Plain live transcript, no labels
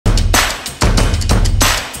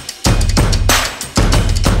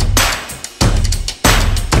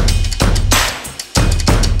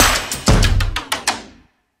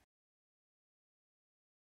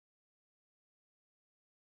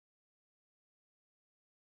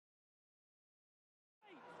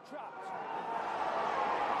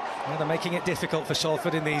Yeah, they're making it difficult for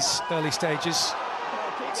Salford in these early stages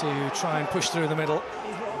to try and push through the middle.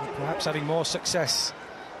 Perhaps having more success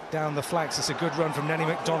down the flanks. It's a good run from Nenny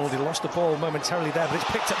McDonald. He lost the ball momentarily there, but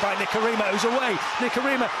it's picked up by Nikarima, who's away.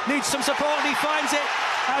 Nikarima needs some support and he finds it.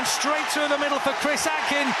 And straight through the middle for Chris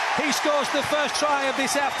Atkin. He scores the first try of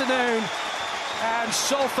this afternoon. And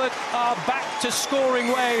Salford are back to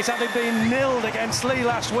scoring ways, having been nilled against Lee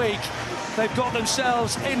last week. They've got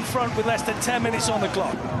themselves in front with less than 10 minutes on the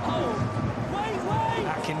clock.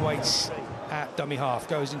 Atkin waits at dummy half,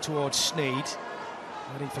 goes in towards Sneed,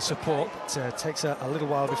 waiting for support, but takes a little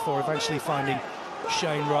while before eventually finding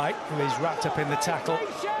Shane Wright, who is wrapped up in the tackle.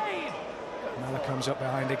 Miller comes up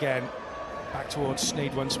behind again, back towards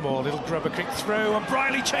Sneed once more. Little grubber kick through, and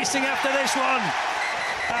Briley chasing after this one.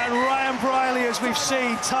 And Ryan Briley, as we've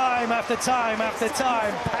seen time after time after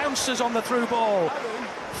time, pounces on the through ball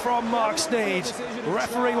from Mark Sneed.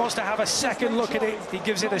 Referee wants to have a second look at it. He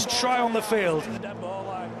gives it as try on the field.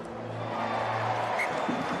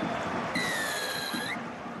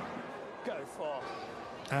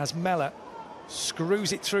 As Mellor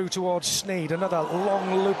screws it through towards Sneed, another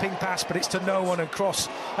long looping pass, but it's to no one, and Cross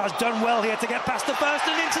has done well here to get past the first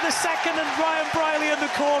and into the second, and Ryan Briley in the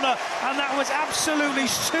corner, and that was absolutely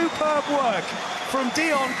superb work from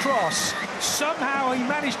Dion Cross. Somehow he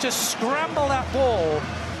managed to scramble that ball,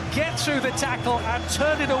 get through the tackle and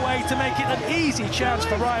turn it away to make it an easy chance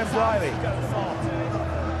for Ryan Briley.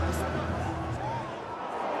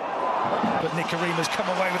 But Nikarima's come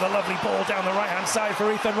away with a lovely ball down the right-hand side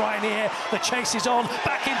for Ethan Ryan here. The chase is on,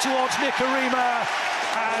 back in towards Nikarima.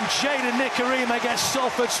 And Jaden Nikarima gets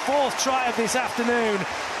Salford's fourth try of this afternoon.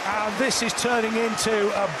 And this is turning into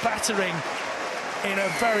a battering in a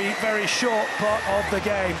very, very short part of the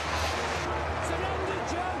game.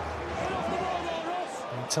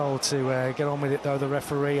 I'm told to get on with it, though, the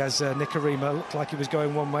referee, as Nikarima looked like he was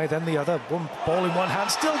going one way, then the other. One ball in one hand,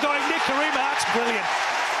 still going Nikarima. That's brilliant.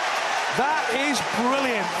 That is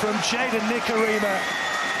brilliant from Jaden Nikarima,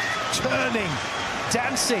 turning,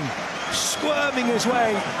 dancing, squirming his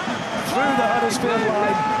way through the Huddersfield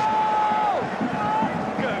line.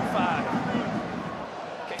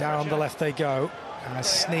 Down the left they go, as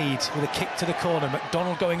Sneed with a kick to the corner.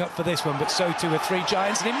 McDonald going up for this one, but so too are three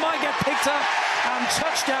Giants, and it might get picked up and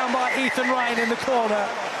touchdown by Ethan Ryan in the corner.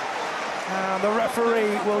 And the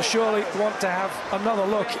referee will surely want to have another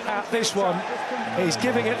look at this one. He's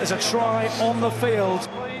giving it as a try on the field.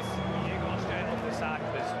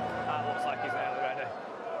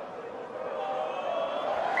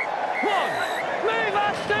 One, move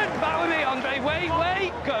Aston, back with me, Andre,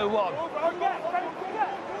 wait, go one.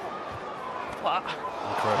 What?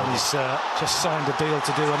 And he's just signed a deal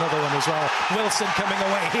to do another one as well. Wilson coming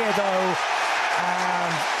away here though,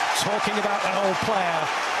 and talking about an old player,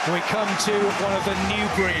 we come to one of the new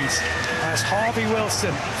breeds as Harvey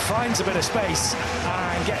Wilson finds a bit of space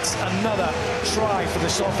and gets another try for the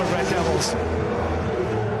Salford Red Devils.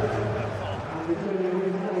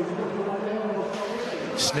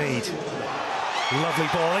 Sneed, lovely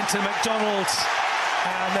ball into McDonald,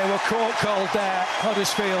 and they were caught cold there,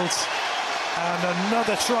 Huddersfield, and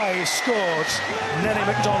another try is scored. Nenny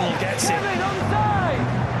McDonald gets it.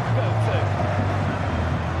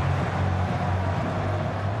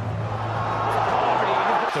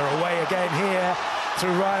 They're away again here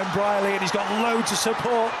through Ryan Briley, and he's got loads of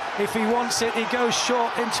support. If he wants it, he goes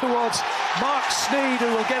short in towards Mark Sneed,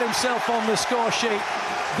 who will get himself on the score sheet,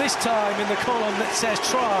 this time in the column that says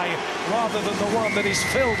try, rather than the one that is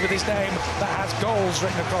filled with his name that has goals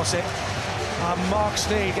written across it. And Mark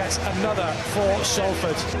Sneed gets another for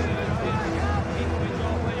Salford.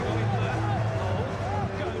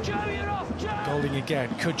 Golding again,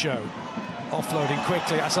 Cudjoe. Offloading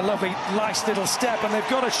quickly, that's a lovely, nice little step, and they've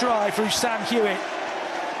got a try through Sam Hewitt.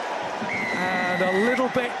 And a little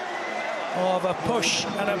bit of a push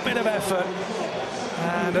and a bit of effort,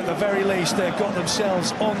 and at the very least they've got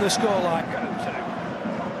themselves on the scoreline.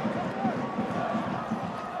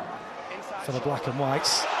 For the black and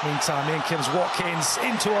whites, meantime in comes Watkins,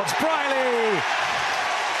 in towards Briley.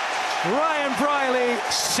 Ryan Briley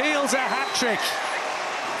seals a hat-trick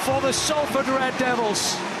for the Salford Red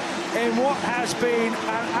Devils in what has been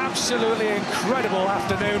an absolutely incredible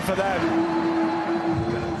afternoon for them.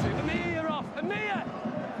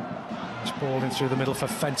 It's ball in through the middle for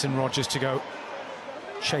Fenton Rogers to go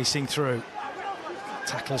chasing through.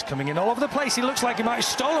 Tackler's coming in all over the place. He looks like he might have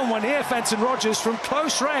stolen one here, Fenton Rogers, from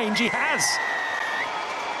close range. He has.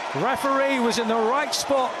 Referee was in the right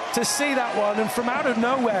spot to see that one, and from out of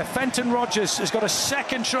nowhere, Fenton Rogers has got a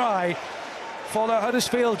second try for the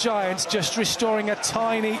Huddersfield Giants, just restoring a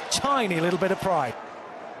tiny, tiny little bit of pride.